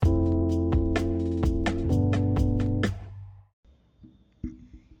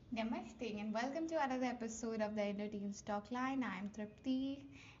welcome to another episode of the Inner Teens Talk Line. I'm Tripti,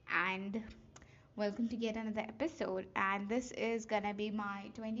 and welcome to yet another episode. And this is gonna be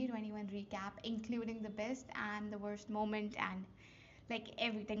my 2021 recap, including the best and the worst moment, and like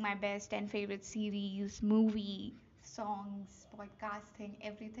everything my best and favorite series, movie, songs, podcasting,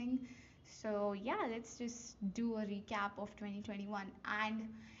 everything. So, yeah, let's just do a recap of 2021. And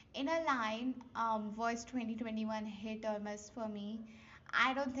in a line, was 2021 hit or miss for me?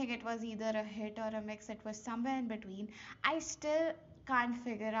 I don't think it was either a hit or a mix, it was somewhere in between. I still can't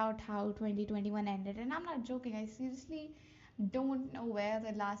figure out how 2021 ended, and I'm not joking. I seriously don't know where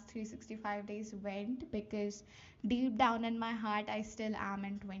the last 365 days went because deep down in my heart I still am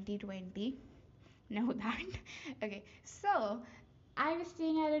in 2020. Know that. Okay, so I was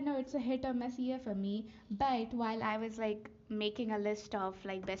saying, I don't know, it's a hit or miss year for me, but while I was like making a list of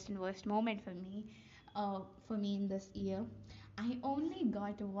like best and worst moment for me in this year, I only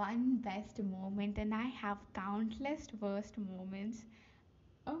got one best moment and I have countless worst moments.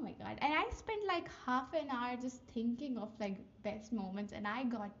 Oh my god. And I spent like half an hour just thinking of like best moments and I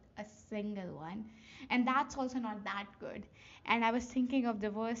got a single one. And that's also not that good. And I was thinking of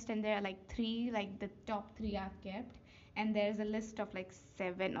the worst and there are like three, like the top three I've kept. And there's a list of like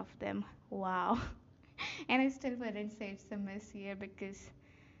seven of them. Wow. And I still wouldn't say it's a miss here because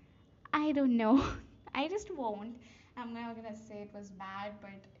I don't know. I just won't. I'm not gonna say it was bad, but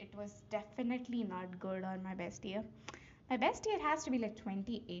it was definitely not good on my best year. My best year has to be like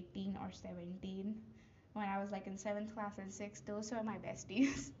 2018 or 17 when I was like in 7th class and 6th. Those were my best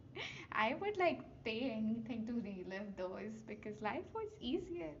years. I would like pay anything to relive those because life was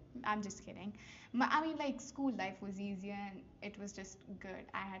easier. I'm just kidding. I mean, like school life was easier and it was just good.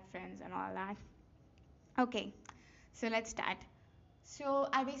 I had friends and all that. Okay, so let's start. So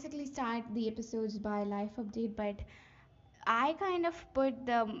I basically start the episodes by life update, but I kind of put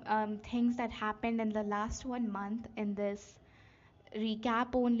the things that happened in the last 1 month in this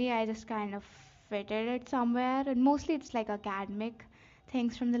recap only. I just kind of fitted it somewhere, and mostly it's like academic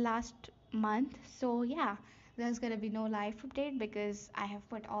things from the last month. So, yeah, there's gonna be no life update because I have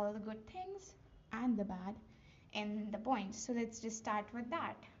put all the good things and the bad in the points. So, let's just start with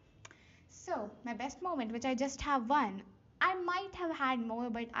that. So, my best moment, which I just have one. I might have had more,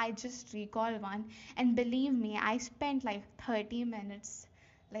 but I just recall one. And believe me, I spent like 30 minutes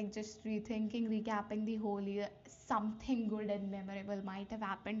like just rethinking, recapping the whole year. Something good and memorable might have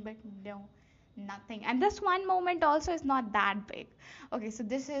happened, but no, nothing. And this one moment also is not that big. Okay, so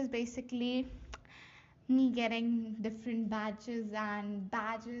this is basically me getting different badges and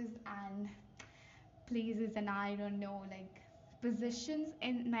places and I don't know, like positions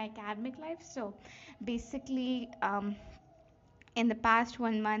in my academic life. So basically, in the past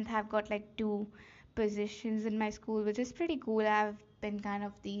 1 month, I've got like two positions in my school, which is pretty cool. I've been kind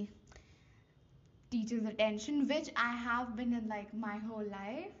of the teacher's attention, which I have been in like my whole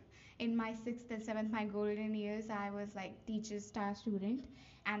life. In my sixth and seventh, my golden years, I was like teacher's star student,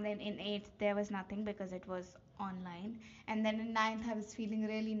 and then in eighth there was nothing because it was online, and then in ninth I was feeling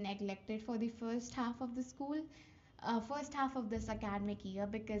really neglected for the first half of this academic year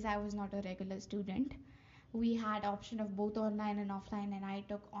because I was not a regular student. We had option of both online and offline, and I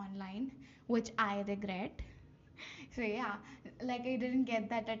took online, which I regret. So yeah, like I didn't get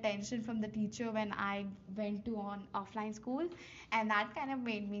that attention from the teacher when I went to on offline school, and that kind of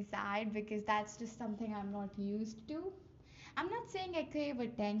made me sad because that's just something I'm not used to. I'm not saying I crave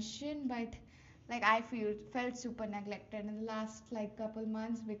attention, but like I felt super neglected in the last like couple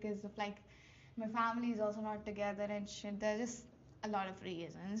months because of like my family is also not together and shit. There's just a lot of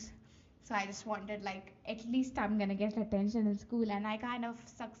reasons. So I just wanted like at least I'm gonna get attention in school, and I kind of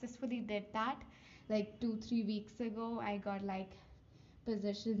successfully did that. Like 2-3 weeks ago, I got like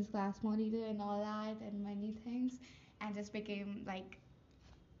positions, class monitor, and all that, and many things, and just became like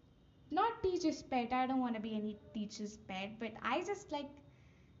not teacher's pet. I don't want to be any teacher's pet, but I just like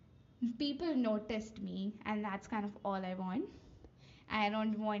people noticed me, and that's kind of all I want. I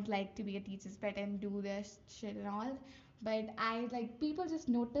don't want like to be a teacher's pet and do this shit and all. But I like people just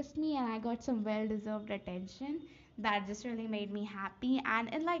noticed me and I got some well deserved attention. That just really made me happy.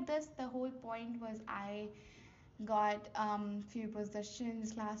 And in like this, the whole point was I got few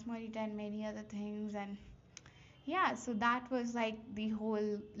positions, class monitor and many other things, and yeah, so that was like the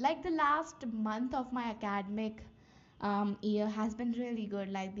whole like the last month of my academic year has been really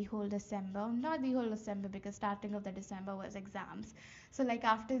good, like the whole December, not the whole December because starting of the December was exams. So like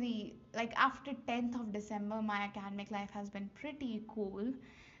after 10th of December my academic life has been pretty cool.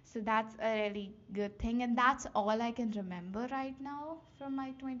 So that's a really good thing, and that's all I can remember right now from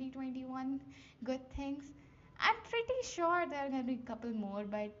my 2021 good things. I'm pretty sure there are gonna be a couple more,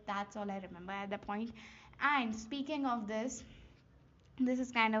 but that's all I remember at the point. And speaking of this, this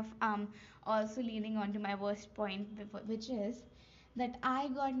is kind of also leading on to my worst point, which is that I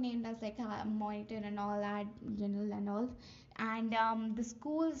got named as like a monitor and all that, general and all, and the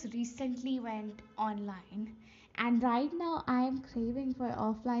schools recently went online, and right now I am craving for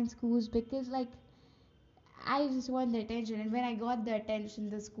offline schools because like I just want the attention, and when I got the attention,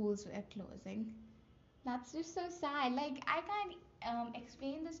 the schools were closing. That's just so sad. Like I can't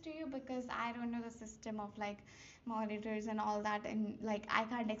explain this to you because I don't know the system of like monitors and all that, and like I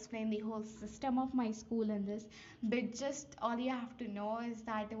can't explain the whole system of my school in this. But just all you have to know is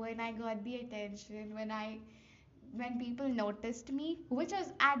that when I got the attention, when people noticed me, which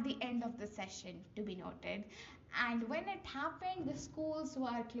was at the end of the session to be noted, and when it happened, the schools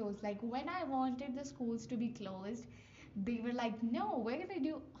were closed. Like when I wanted the schools to be closed, they were like, no, we're gonna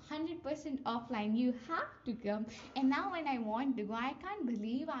do 100% offline, you have to come. And now when I want to go, I can't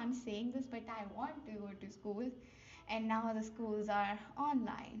believe I'm saying this, but I want to go to school, and now the schools are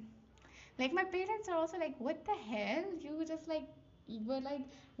online. Like my parents are also like, what the hell, you just like were like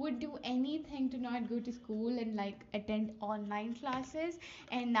would do anything to not go to school and like attend online classes,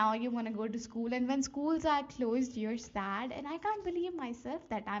 and now you want to go to school, and when schools are closed you're sad. And I can't believe myself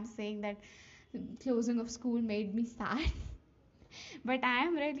that I'm saying that closing of school made me sad. But I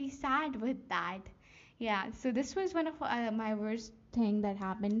am really sad with that. Yeah, so this was one of my worst thing that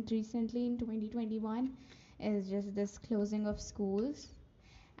happened recently in 2021, is just this closing of schools.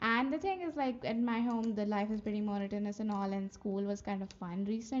 And the thing is, like, at my home, the life is pretty monotonous and all, and school was kind of fun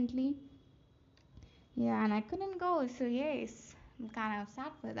recently. Yeah, and I couldn't go, so yes, I'm kind of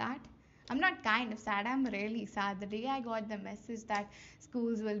sad for that. I'm not kind of sad, I'm really sad. The day I got the message that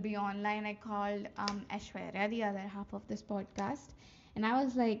schools will be online, I called Ashwarya, the other half of this podcast, and I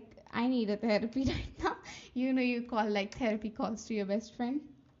was like, I need a therapy right now. You know, you call like therapy calls to your best friend.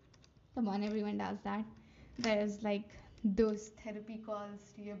 Come on, everyone does that. There's like those therapy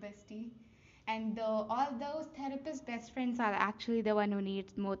calls to your bestie, and all those therapist best friends are actually the one who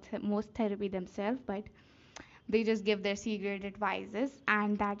needs most therapy themselves, but they just give their secret advices,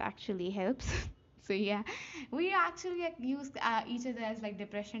 and that actually helps. So yeah, we actually like, use each other as like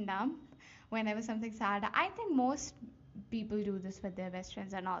depression dump whenever something sad. I think most people do this with their best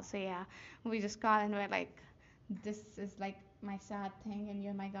friends, and also yeah, we just call and we're like, this is like my sad thing, and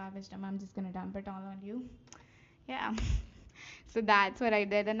you're my garbage dump. I'm just gonna dump it all on you. Yeah. So that's what I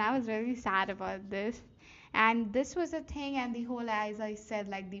did, and I was really sad about this. And this was a thing, and the whole, as I said,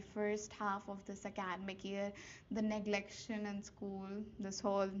 like the first half of this academic year, the neglection in school, this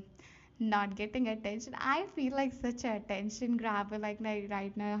whole not getting attention. I feel like such a attention grabber, like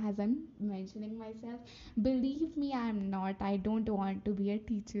right now, as I'm mentioning myself. Believe me, I'm not. I don't want to be a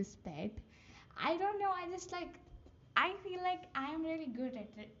teacher's pet. I don't know. I just like I feel like I am really good at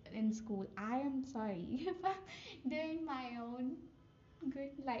it in school. I am sorry if I'm doing my own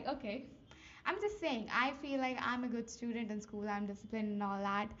good. Like, okay, I'm just saying, I feel like I'm a good student in school. I'm disciplined and all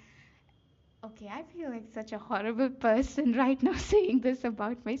that. Okay, I feel like such a horrible person right now saying this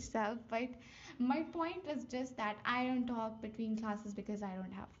about myself. But my point is just that I don't talk between classes because I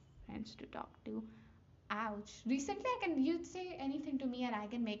don't have friends to talk to. Ouch. Recently, you'd say anything to me and I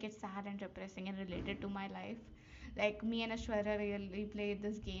can make it sad and depressing and related to my life. Like me and Ashwarya really played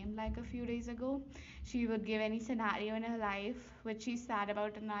this game like a few days ago. She would give any scenario in her life which she's sad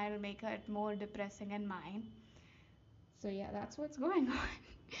about, and I'll make it more depressing in mine. So yeah, that's what's going on.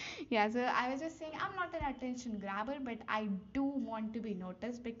 Yeah, so I was just saying I'm not an attention grabber, but I do want to be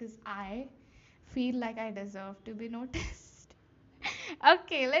noticed because I feel like I deserve to be noticed.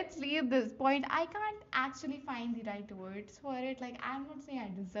 Okay, let's leave this point. I can't actually find the right words for it. Like, I'm not saying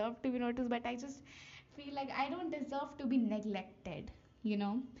I deserve to be noticed, but I just feel like I don't deserve to be neglected. You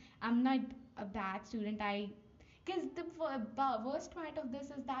know, I'm not a bad student. Because the worst part of this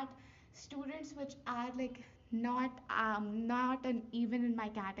is that students which are like not an even in my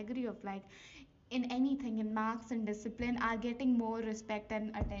category of like in anything in marks and discipline are getting more respect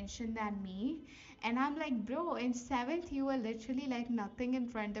and attention than me. And I'm like, bro, in seventh you were literally like nothing in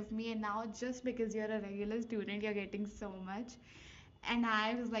front of me, and now just because you're a regular student you're getting so much. And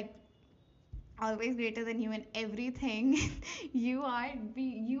I was like always greater than you in everything. You are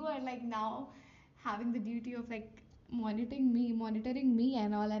like now having the duty of like monitoring me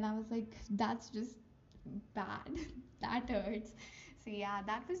and all, and I was like, that's just bad. That hurts. So yeah,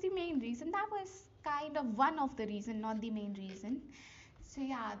 that was the main reason. That was kind of one of the reason, not the main reason. So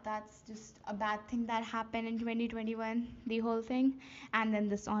yeah, that's just a bad thing that happened in 2021, the whole thing. And then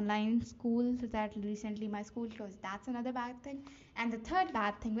this online school that recently my school closed, that's another bad thing. And the third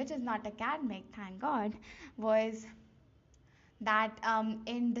bad thing, which is not academic, thank God, was that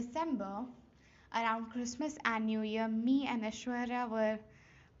in December, around Christmas and New Year, me and Ashwarya were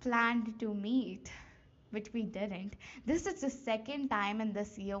planned to meet, which we didn't. This is the second time in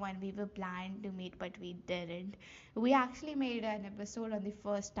this year when we were planned to meet, but we didn't. We actually made an episode on the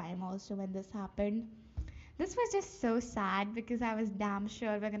first time also when this happened. This was just so sad because I was damn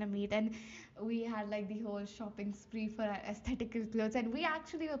sure we're gonna meet, and we had like the whole shopping spree for our aesthetical clothes, and we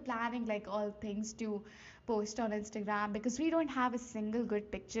actually were planning like all things to post on Instagram because we don't have a single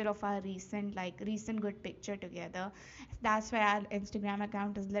good picture of our recent good picture together. That's why our Instagram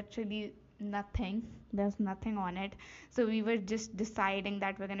account is literally nothing. There's nothing on it. So we were just deciding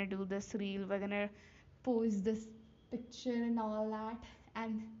that we're gonna do this reel, we're gonna post this picture and all that,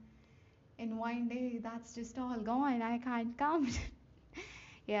 and in one day that's just all gone. I can't count.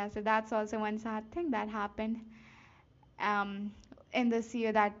 Yeah, so that's also one sad thing that happened um in this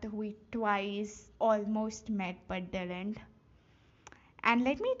year, that we twice almost met but didn't. And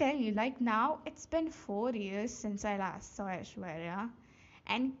let me tell you, like, now it's been 4 years since I last saw Aishwarya,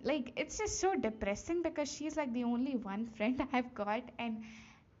 and like it's just so depressing because she's like the only one friend I've got. And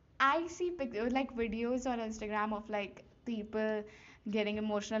I see like videos on Instagram of like people getting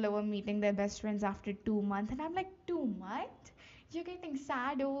emotional over meeting their best friends after 2 months, and I'm like, 2 months? You're getting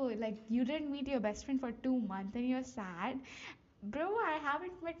sad? Oh, like you didn't meet your best friend for 2 months and you're sad, bro? I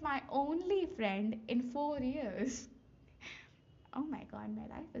haven't met my only friend in 4 years. Oh my god, my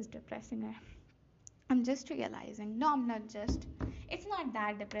life is depressing. I'm just realizing. No, I'm not just. It's not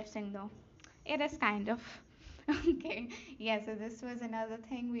that depressing though. It is kind of. Okay. Yeah, so this was another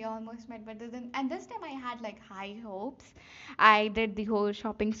thing we almost met, but didn't. And this time I had like high hopes. I did the whole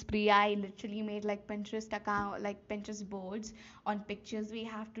shopping spree. I literally made like Pinterest account, like Pinterest boards on pictures we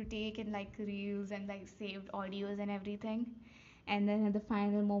have to take, and like reels and like saved audios and everything. And then at the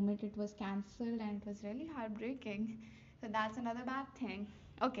final moment, it was cancelled, and it was really heartbreaking. So that's another bad thing.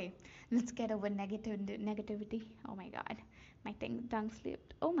 Okay, let's get over negativity. Oh my god, my tongue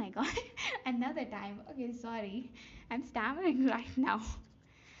slipped. Oh my god, another time. Okay, sorry, I'm stammering right now.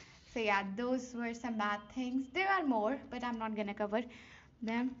 So yeah, those were some bad things. There are more, but I'm not gonna cover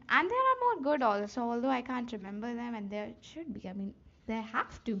them. And there are more good also, although I can't remember them, and there should be. I mean, there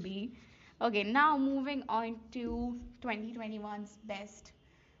have to be. Okay, now moving on to 2021's best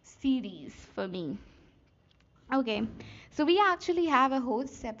series for me. Okay, so we actually have a whole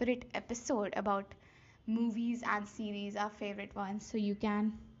separate episode about movies and series, our favorite ones, so you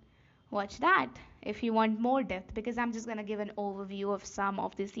can watch that if you want more depth, because I'm just gonna give an overview of some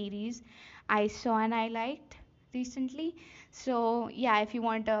of the series I saw and I liked recently. So yeah, if you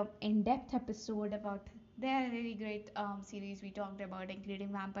want a in-depth episode about, there are really great series we talked about,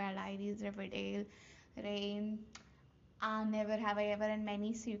 including Vampire Diaries, Riverdale, Rain, Never Have I Ever, and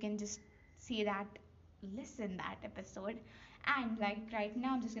many. So you can just see that, listen that episode. And like right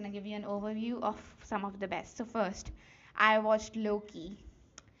now, I'm just gonna give you an overview of some of the best. So first, I watched Loki,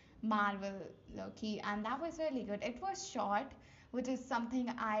 Marvel Loki, and that was really good. It was short, which is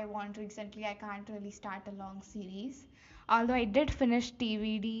something I want recently. I can't really start a long series, although I did finish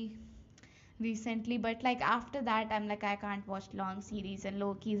TVD recently, but like after that, I'm like, I can't watch long series, and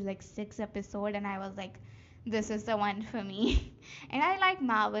Loki is like 6 episode, and I was like, this is the one for me. And I like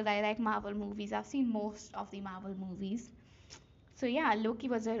Marvel. I like Marvel movies. I've seen most of the Marvel movies. So yeah, Loki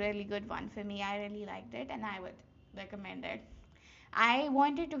was a really good one for me. I really liked it, and I would recommend it. I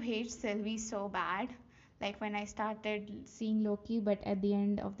wanted to hate Sylvie so bad, like when I started seeing Loki, but at the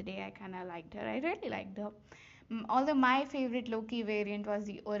end of the day, I kind of liked her. I really liked her. Although my favorite Loki variant was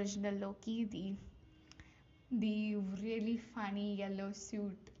the original Loki, the really funny yellow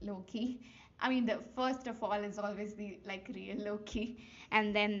suit Loki. I mean, the first of all is always the like real Loki,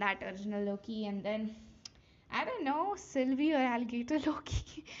 and then that original Loki, and then I don't know, Sylvie or Alligator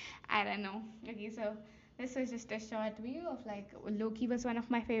Loki. I don't know. Okay, so this was just a short view of like Loki was one of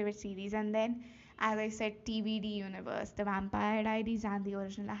my favorite series, and then as I said, TVD universe, the Vampire Diaries and the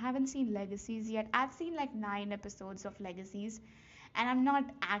original. I haven't seen Legacies yet. I've seen like 9 episodes of Legacies, and I'm not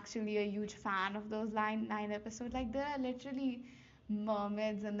actually a huge fan of those nine episodes. Like there are literally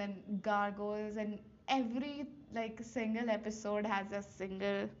mermaids and then gargoyles, and every like single episode has a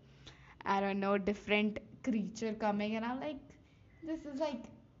single, I don't know, different creature coming, and I'm like, this is like,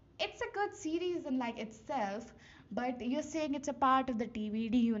 it's a good series in like itself, but you're saying it's a part of the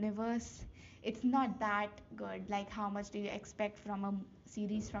TVD universe. It's not that good. Like, how much do you expect from a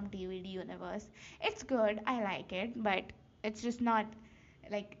series from TVD universe? It's good, I like it, but it's just not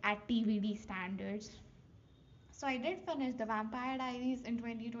like at TVD standards. So I did finish the Vampire Diaries in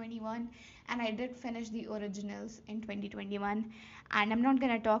 2021, and I did finish the originals in 2021. And I'm not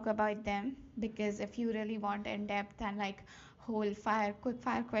gonna talk about them because if you really want in depth and like whole fire quick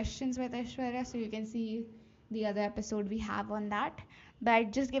fire questions with Aishwarya, so you can see the other episode we have on that.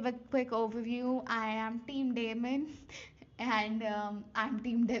 But just give a quick overview. I am Team Damon, and I'm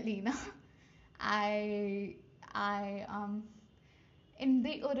Team Delina. I I in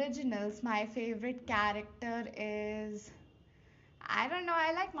the originals, my favorite character is, I don't know,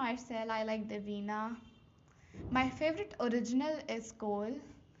 I like Marcel, I like Davina. My favorite original is Cole.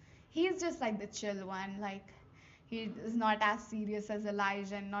 He's just like the chill one, like he is not as serious as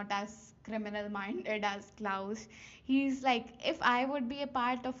Elijah and not as criminal minded as Klaus. He's like, if I would be a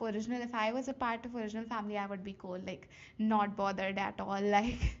part of original, if I was a part of original family, I would be Cole, like not bothered at all,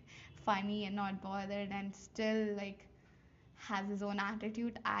 like funny and not bothered and still like has his own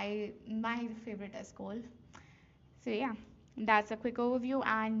attitude. My favorite is Cole. So yeah, that's a quick overview.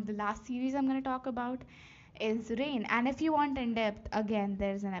 And the last series I'm gonna talk about is Rain. And if you want in depth, again,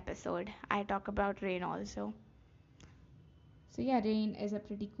 there's an episode I talk about Rain also. So yeah, Rain is a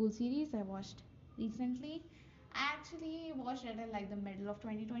pretty cool series I watched recently. I actually watched it in like the middle of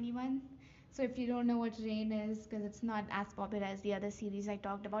 2021. So if you don't know what Rain is, because it's not as popular as the other series I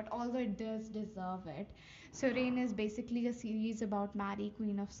talked about, although it does deserve it. So Rain is basically a series about Mary,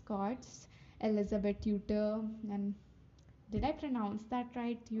 Queen of Scots, Elizabeth Tudor, and did I pronounce that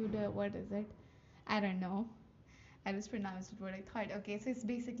right? Tudor, what is it? I don't know. I just pronounced it what I thought. Okay, so it's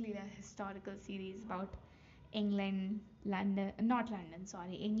basically a historical series about England, London, not London,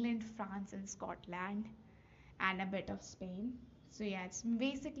 sorry, England, France, and Scotland, and a bit of Spain. So yeah, it's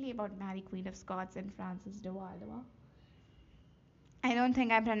basically about Mary, Queen of Scots, and Frances de Valois. I don't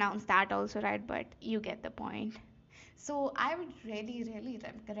think I pronounced that also right, but you get the point. So I would really, really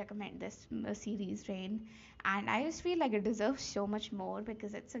recommend this series, Rain, and I just feel like it deserves so much more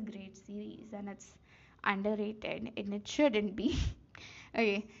because it's a great series and it's underrated, and it shouldn't be.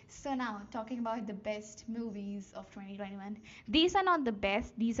 Okay, so now talking about the best movies of 2021. These are not the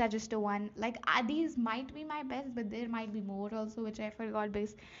best, these are just the one. Like, these might be my best, but there might be more also, which I forgot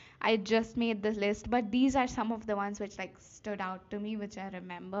because I just made this list. But these are some of the ones which like stood out to me, which I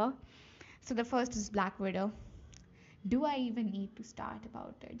remember. So the first is Black Widow. Do I even need to start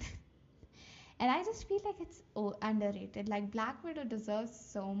about it? And I just feel like it's underrated. Like, Black Widow deserves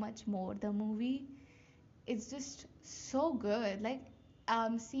so much more. The movie, it's just so good. Like,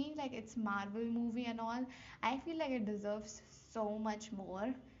 seeing like it's Marvel movie and all, I feel like it deserves so much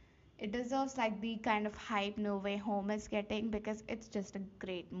more. It deserves like the kind of hype No Way Home is getting because it's just a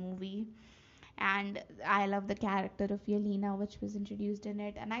great movie. And I love the character of Yelena, which was introduced in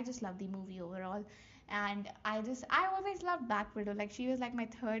it, and I just love the movie overall. And I always loved Black Widow. Like, she was like my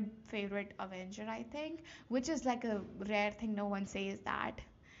third favorite Avenger, I think, which is like a rare thing. No one says that.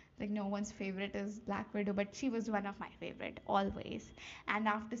 Like, no one's favorite is Black Widow, but she was one of my favorite always. And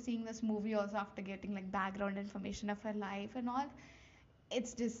after seeing this movie, also after getting like background information of her life and all,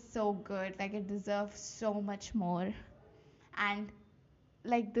 it's just so good. Like, it deserves so much more. And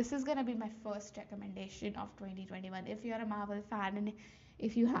like, this is gonna be my first recommendation of 2021. If you're a Marvel fan and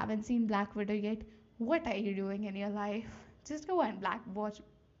if you haven't seen Black Widow yet, what are you doing in your life? Just go and watch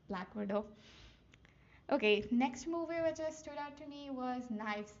Black Widow. Okay, next movie which has stood out to me was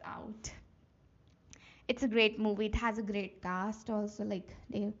Knives Out. It's a great movie. It has a great cast also. Like,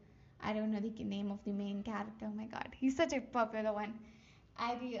 I don't know the name of the main character. Oh my god, he's such a popular one.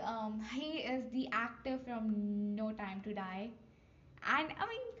 He is the actor from No Time to Die. And I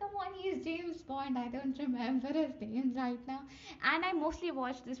mean, come on, he's James Bond. I don't remember his name right now. And I mostly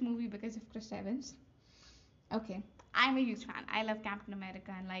watched this movie because of Chris Evans. Okay, I'm a huge fan. I love Captain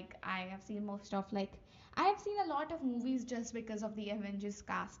America, and like I have seen most of like I have seen a lot of movies just because of the Avengers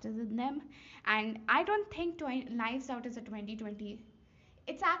cast is in them. And I don't think Knives Out is a 2020.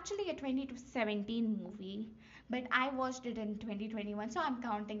 It's actually a 2017 movie, but I watched it in 2021, so I'm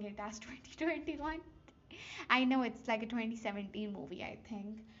counting it as 2021. I know it's like a 2017 movie, I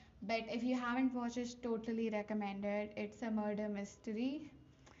think. But if you haven't watched it, totally recommend it. It's a murder mystery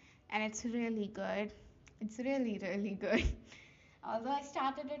and it's really good. It's really, really good. Although I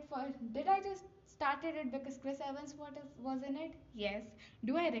started it for. Did I just started it because Chris Evans was in it? Yes.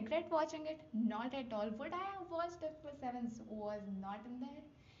 Do I regret watching it? Not at all. Would I have watched if Chris Evans was not in there?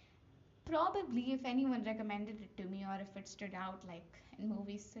 Probably, if anyone recommended it to me or if it stood out like in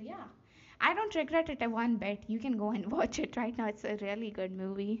movies. So yeah, I don't regret it a one bit. You can go and watch it right now. It's a really good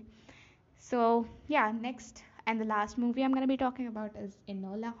movie. So yeah, next and the last movie I'm gonna be talking about is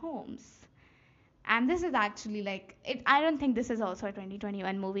Enola Holmes. And this is actually like it. I don't think this is also a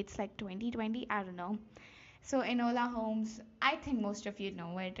 2021 movie. It's like 2020. I don't know. So Enola Holmes, I think most of you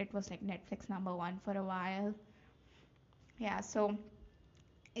know it. It was like Netflix number one for a while. Yeah, so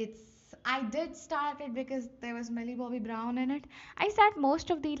it's I did start it because there was Millie Bobby Brown in it. I start most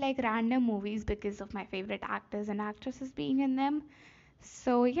of the like random movies because of my favorite actors and actresses being in them.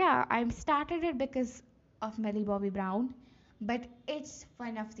 So yeah, I started it because of Millie Bobby Brown, but it's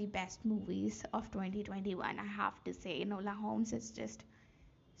one of the best movies of 2021. I have to say, Enola Holmes is just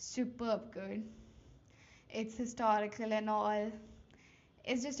superb good. It's historical and all.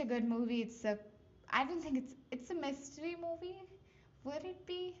 It's just a good movie. I don't think it's a mystery movie. Would it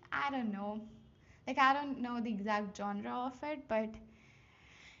be? I don't know. Like I don't know the exact genre of it, but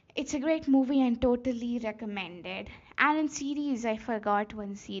it's a great movie and totally recommended. And in series, I forgot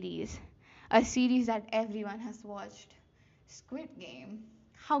one series. A series that everyone has watched. Squid Game.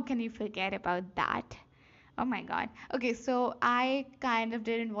 How can you forget about that? Oh my god. Okay, so I kind of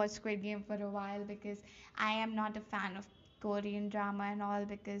didn't watch Squid Game for a while because I am not a fan of Korean drama and all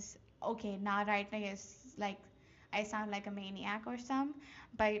because okay, now right now yes, like I sound like a maniac or some,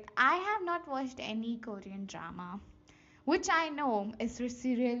 but I have not watched any Korean drama, which I know is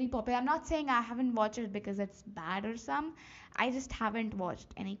really popular. I'm not saying I haven't watched it because it's bad or some. I just haven't watched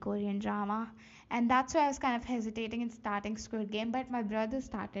any Korean drama, and that's why I was kind of hesitating in starting Squid Game. But my brother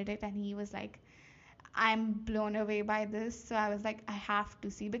started it, and he was like, "I'm blown away by this." So I was like, "I have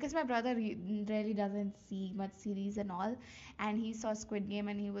to see," because my brother really doesn't see much series and all, and he saw Squid Game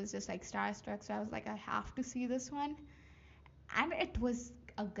and he was just like starstruck. So I was like, "I have to see this one," and it was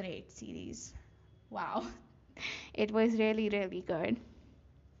a great series. Wow. It was really, really good.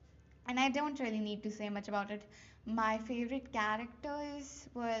 And I don't really need to say much about it. My favorite characters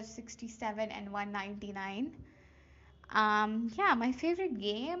were 67 and 199. Yeah, my favorite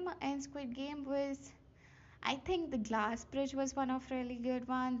game in Squid Game was, I think the Glass Bridge was one of really good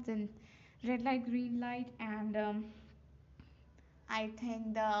ones, and Red Light, Green Light, and I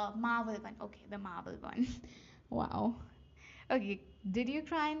think the Marvel one. Okay, the Marvel one. Wow. Okay, did you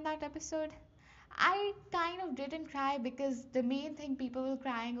cry in that episode? I kind of didn't cry because the main thing people were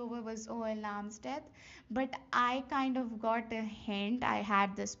crying over was OL Nam's death. But I kind of got a hint. I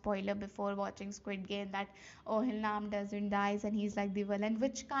had the spoiler before watching Squid Game that OL Nam doesn't die and he's like the villain,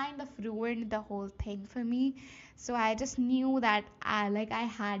 which kind of ruined the whole thing for me. So I just knew that I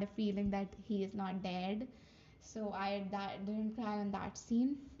had a feeling that he is not dead. So didn't cry on that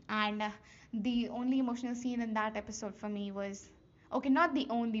scene. And the only emotional scene in that episode for me was, okay, not the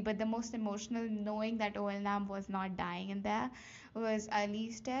only, but the most emotional, knowing that OLNAM was not dying in there, was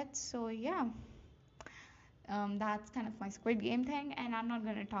Ali's death. So yeah, that's kind of my Squid Game thing, and I'm not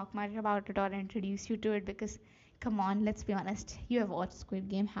gonna talk much about it or introduce you to it because, come on, let's be honest, you have watched Squid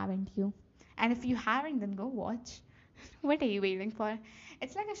Game, haven't you? And if you haven't, then go watch. What are you waiting for?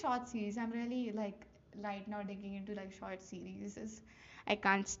 It's like a short series. I'm really like right now digging into like short series. I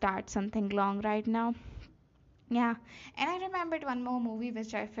can't start something long right now. Yeah, and I remembered one more movie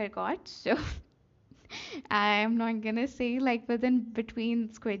which I forgot. So I'm not gonna say like within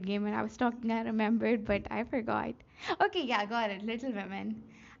between Squid Game and I was talking, I remembered, but I forgot. Okay, yeah, got it. Little Women.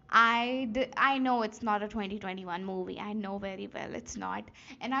 I know it's not a 2021 movie. I know very well it's not.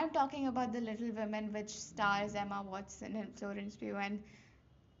 And I'm talking about the Little Women, which stars Emma Watson and Florence Pugh and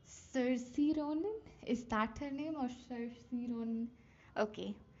Saoirse Ronan. Is that her name or Saoirse Ronan?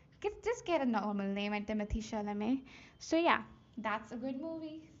 Okay, just get a normal name and Timothy Chalamet. So yeah, that's a good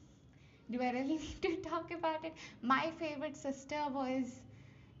movie. Do I really need to talk about it? My favorite sister was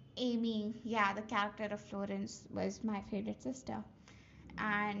Amy. Yeah, the character of Florence was my favorite sister.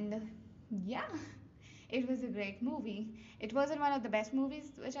 And yeah, it was a great movie. It wasn't one of the best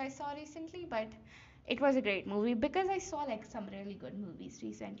movies which I saw recently, but it was a great movie because I saw like some really good movies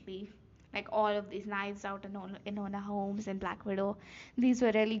recently. Like all of these Knives Out and Enola Holmes and Black Widow. These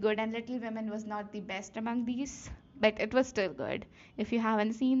were really good, and Little Women was not the best among these, but it was still good. If you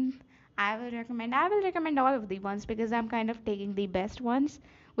haven't seen, I will recommend all of the ones because I'm kind of taking the best ones,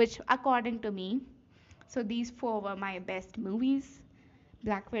 which according to me. So these four were my best movies.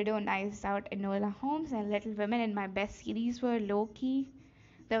 Black Widow, Knives Out, Enola Holmes, and Little Women. And my best series were Loki,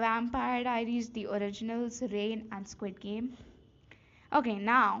 The Vampire Diaries, The Originals, Rain, and Squid Game. Okay,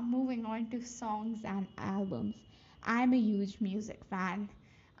 now moving on to songs and albums. I'm a huge music fan.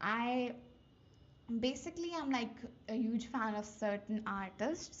 I I'm like a huge fan of certain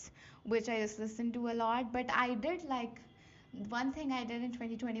artists, which I just listen to a lot. But I did like one thing I did in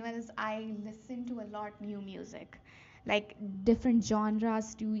 2021 is I listened to a lot new music, like different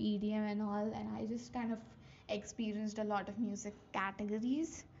genres to EDM and all, and I just kind of experienced a lot of music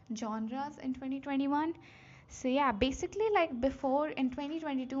categories genres in 2021. So yeah, basically like before in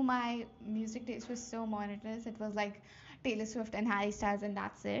 2022 my music taste was so monotonous. It was like Taylor Swift and Harry Styles and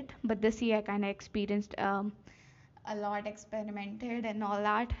that's it. But this year I kind of experienced a lot, experimented and all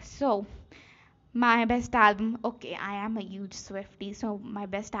that. So my best album, okay, I am a huge Swiftie, so my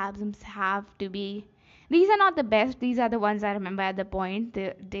best albums have to be. These are not the best, these are the ones I remember at the point.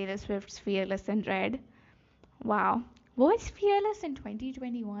 The Taylor Swift's Fearless and Red. Wow. Was Fearless in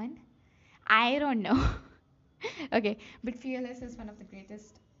 2021? I don't know. Okay, but Fearless is one of the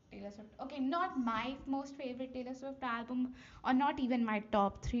greatest Taylor Swift. Okay, not my most favorite Taylor Swift album, or not even my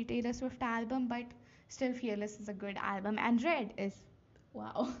top three Taylor Swift album, but still Fearless is a good album. And Red is,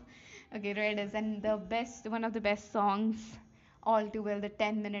 wow. Okay, Red is and the best, one of the best songs, All Too Well, the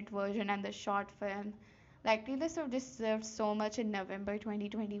 10-minute version and the short film. Like Taylor Swift just deserved so much in November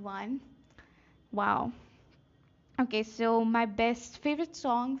 2021. Wow. Okay, so my best favorite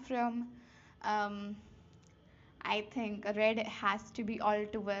song from um I think Red has to be All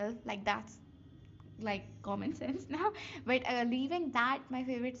Too Well. Like that's like common sense now. But leaving that, my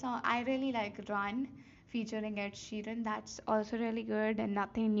favorite song, I really like Run featuring Ed Sheeran. That's also really good and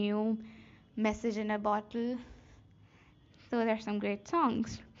Nothing New, Message in a Bottle. So there's some great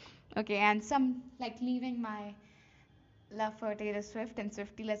songs. Okay, and some like leaving my love for Taylor Swift and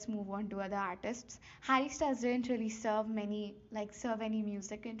Swiftie, let's move on to other artists. Harry Styles didn't really serve any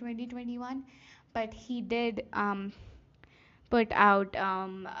music in 2021, but he did put out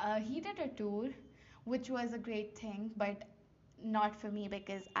he did a tour, which was a great thing, but not for me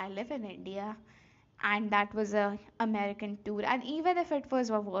because I live in India, and that was a American tour. And even if it was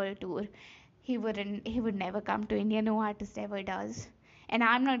a world tour, he would never come to India. No artist ever does. And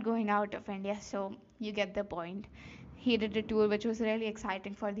I'm not going out of India, so you get the point. He did a tour which was really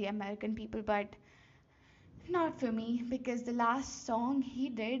exciting for the American people, but not for me because the last song he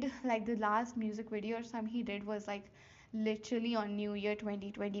did, like the last music video or something he did was like literally on New Year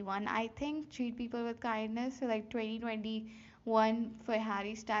 2021. I think Treat People with Kindness, so like 2021 for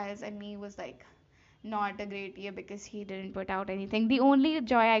Harry Styles and me was like not a great year because he didn't put out anything. The only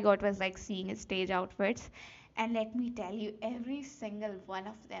joy I got was like seeing his stage outfits. And let me tell you, every single one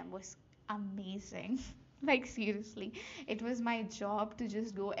of them was amazing. Like seriously, it was my job to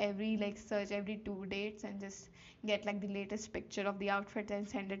just go every like search every two dates and just get like the latest picture of the outfit and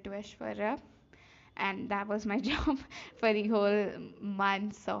send it to Aishwarya. And that was my job for the whole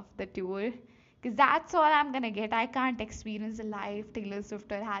months of the tour. Because that's all I'm gonna get. I can't experience a live Taylor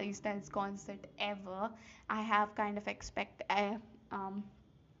Swift or Harry Styles concert ever. I have kind of um,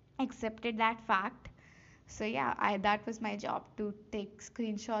 accepted that fact. So yeah, I that was my job to take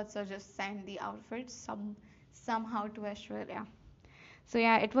screenshots or just send the outfits somehow to Aishwarya. So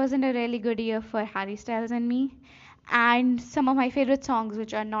yeah, it wasn't a really good year for Harry Styles and me. And some of my favorite songs,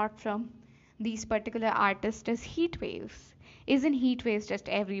 which are not from these particular artists, is Heat Waves. Isn't Heat Waves just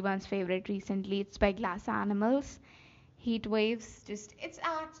everyone's favorite recently? It's by Glass Animals. Heat Waves, just it's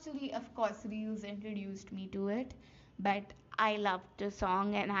actually, of course, Reels introduced me to it, but I loved the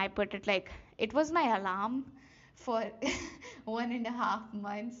song and I put it like it was my alarm for 1.5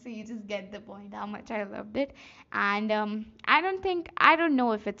 months. So you just get the point how much I loved it. And I don't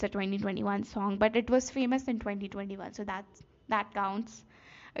know if it's a 2021 song, but it was famous in 2021, so that counts.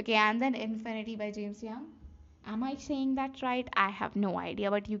 Okay, and then Infinity by James Young. Am I saying that right? I have no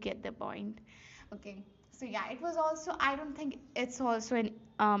idea, but you get the point. Okay, so yeah, it was also, I don't think it's also an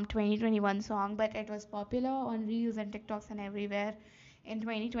 2021 song, but it was popular on Reels and TikToks and everywhere in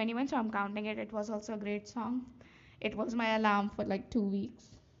 2021, so I'm counting it. It was also a great song. It was my alarm for like 2 weeks.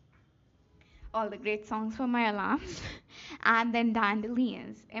 All the great songs for my alarms. And then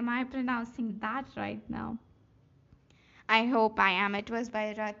Dandelions. Am I pronouncing that right now? I hope I am. It was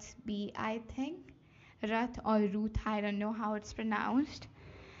by Ruth B, I think. Ruth or Ruth, I don't know how it's pronounced.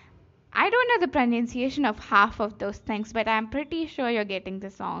 I don't know the pronunciation of half of those things, but I'm pretty sure you're getting the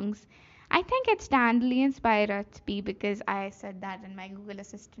songs. I think it's Dandelions by Ruth B because I said that and my Google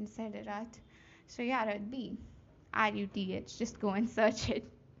Assistant said it right. So yeah, Ruth B. Ruth. Just go and search it.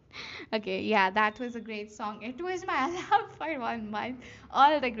 Okay, yeah, that was a great song. It was my alarm for 1 month.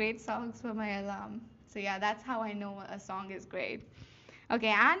 All the great songs were my alarm. So yeah, that's how I know a song is great. Okay,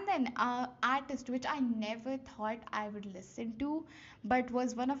 and then artist which I never thought I would listen to, but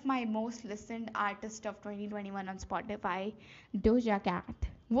was one of my most listened artists of 2021 on Spotify, Doja Cat.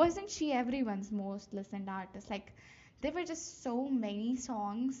 Wasn't she everyone's most listened artist? Like there were just so many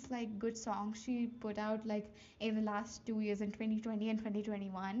songs, like good songs she put out like in the last 2 years in 2020 and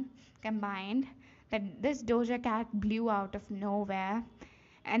 2021 combined. That this Doja Cat blew out of nowhere,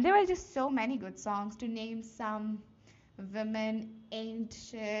 and there were just so many good songs to name some Women Ain't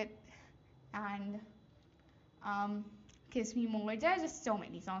Shit, and um, Kiss Me More. There are just so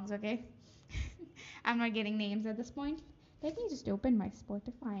many songs, okay? I'm not getting names at this point. Let me just open my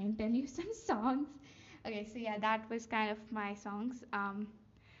Spotify and tell you some songs. Okay, so yeah, that was kind of my songs.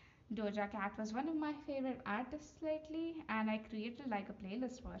 Doja Cat was one of my favorite artists lately, and I created like a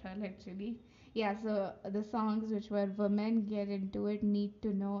playlist for her literally. Yeah, so the songs which were Women, Get Into It, Need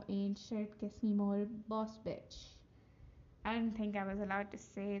to Know, Ain't Shit, Kiss Me More, Boss Bitch. I didn't think I was allowed to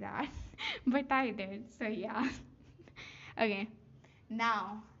say that, but I did, so yeah. Okay,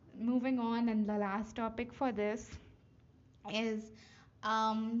 now moving on, and the last topic for this is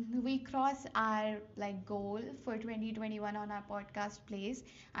we cross our like goal for 2021 on our podcast plays.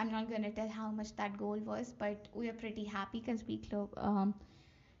 I'm not going to tell how much that goal was, but we are pretty happy because we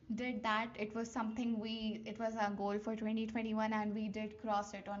did that. It was something it was our goal for 2021, and we did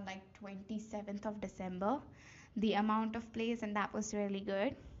cross it on like 27th of December, the amount of plays, and that was really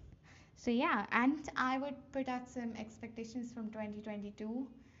good. So yeah, and I would put out some expectations from 2022.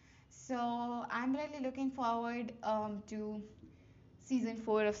 So I'm really looking forward to season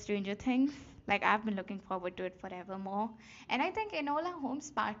 4 of Stranger Things. Like, I've been looking forward to it forevermore. And I think Enola Holmes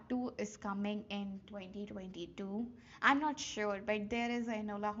Part 2 is coming in 2022. I'm not sure, but there is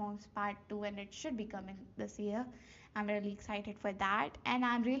Enola Holmes Part 2 and it should be coming this year. I'm really excited for that. And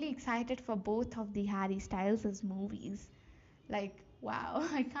I'm really excited for both of the Harry Styles' movies. Like, wow,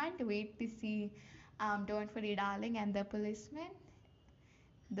 I can't wait to see Don't Worry Darling and The Policeman.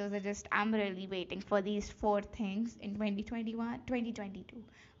 Those are just, I'm really waiting for these four things in 2021, 2022.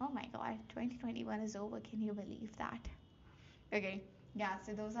 Oh my god, 2021 is over. Can you believe that? Okay, yeah,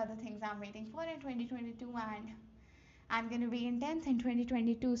 so those are the things I'm waiting for in 2022, and I'm gonna be in 10th in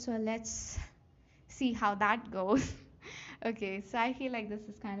 2022, so let's see how that goes. Okay, so I feel like this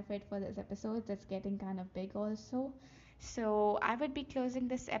is kind of it for this episode. That's getting kind of big also. So I would be closing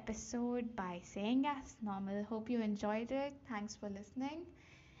this episode by saying as normal, hope you enjoyed it. Thanks for listening.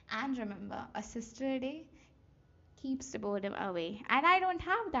 And remember, a sister a day keeps the boredom away. And I don't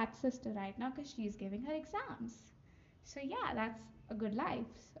have that sister right now because she's giving her exams. So, yeah, that's a good life.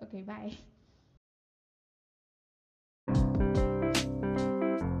 Okay, bye.